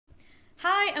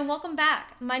and welcome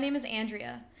back. My name is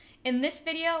Andrea. In this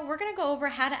video, we're going to go over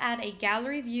how to add a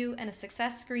gallery view and a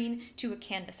success screen to a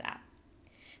Canvas app.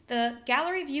 The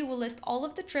gallery view will list all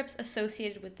of the trips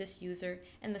associated with this user,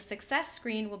 and the success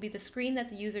screen will be the screen that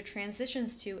the user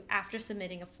transitions to after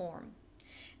submitting a form.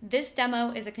 This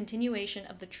demo is a continuation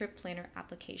of the Trip Planner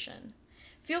application.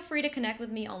 Feel free to connect with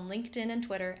me on LinkedIn and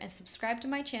Twitter, and subscribe to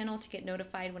my channel to get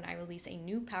notified when I release a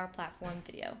new Power Platform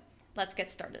video. Let's get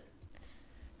started.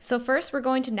 So first, we're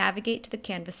going to navigate to the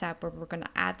Canvas app where we're going to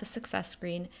add the success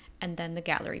screen and then the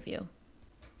gallery view.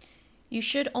 You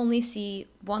should only see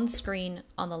one screen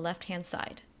on the left-hand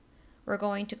side. We're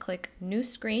going to click New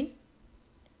Screen,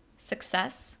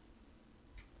 Success,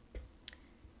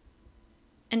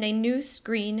 and a new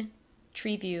screen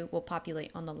tree view will populate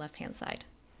on the left-hand side.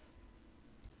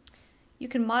 You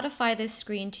can modify this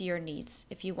screen to your needs.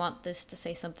 If you want this to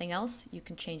say something else, you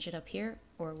can change it up here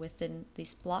or within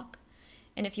this block.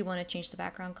 And if you want to change the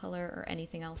background color or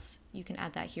anything else, you can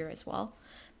add that here as well.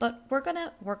 But we're going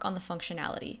to work on the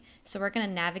functionality. So we're going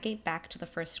to navigate back to the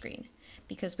first screen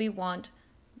because we want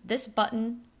this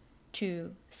button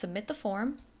to submit the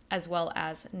form as well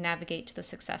as navigate to the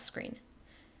success screen.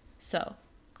 So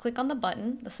click on the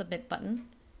button, the submit button,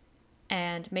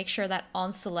 and make sure that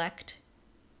on select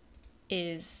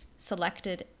is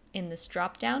selected in this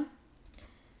drop down.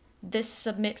 This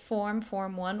submit form,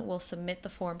 form 1, will submit the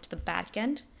form to the back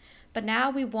end, but now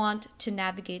we want to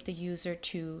navigate the user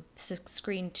to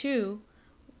screen 2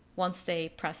 once they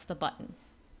press the button.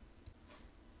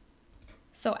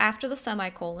 So after the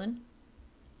semicolon,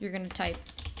 you're going to type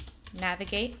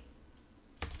navigate,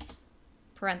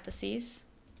 parentheses,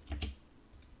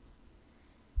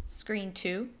 screen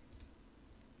 2,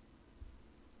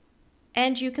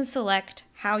 and you can select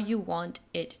how you want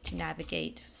it to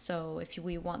navigate. So if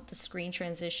we want the screen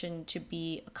transition to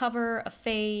be a cover, a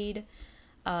fade,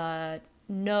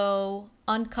 no,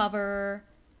 uncover,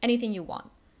 anything you want.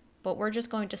 But we're just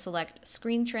going to select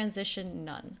screen transition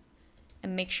none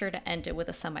and make sure to end it with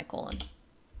a semicolon.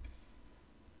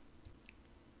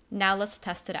 Now let's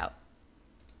test it out.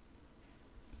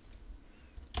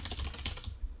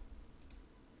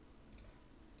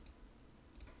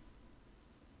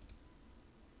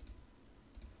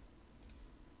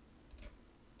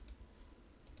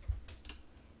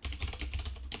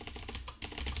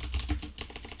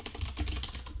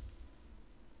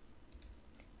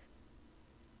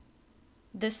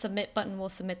 This submit button will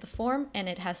submit the form and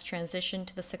it has transitioned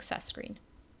to the success screen.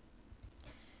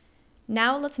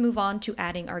 Now let's move on to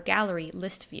adding our gallery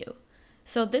list view.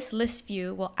 So this list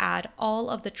view will add all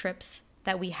of the trips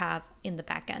that we have in the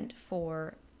backend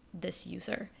for this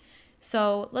user.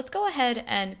 So let's go ahead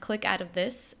and click out of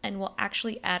this and we'll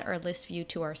actually add our list view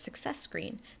to our success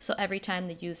screen. So every time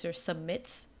the user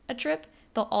submits a trip,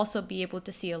 they'll also be able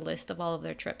to see a list of all of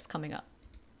their trips coming up.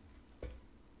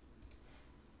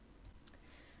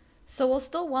 So we'll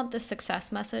still want the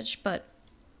success message, but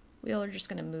we are just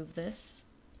going to move this.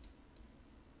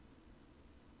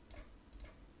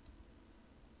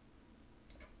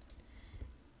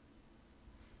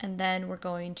 And then we're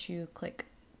going to click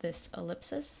this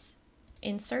ellipsis,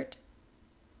 insert,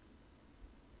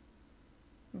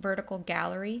 vertical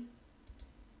gallery,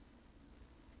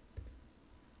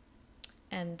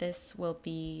 and this will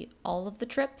be all of the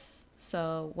trips.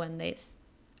 So when they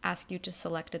ask you to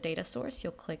select a data source,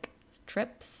 you'll click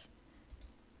trips,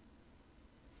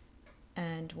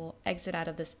 and we'll exit out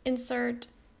of this insert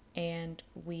and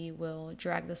we will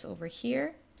drag this over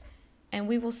here, and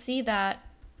we will see that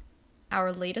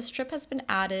our latest trip has been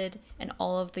added and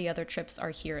all of the other trips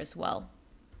are here as well.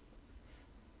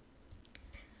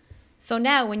 So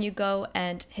now when you go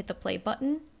and hit the play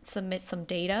button, submit some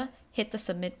data, hit the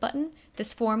submit button,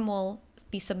 this form will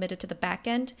be submitted to the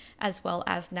backend as well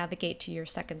as navigate to your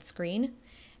second screen,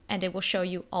 and it will show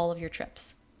you all of your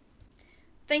trips.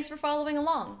 Thanks for following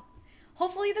along.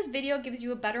 Hopefully this video gives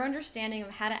you a better understanding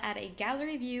of how to add a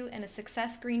gallery view and a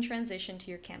success screen transition to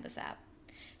your Canvas app.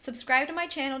 Subscribe to my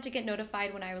channel to get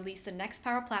notified when I release the next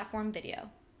Power Platform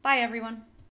video. Bye everyone.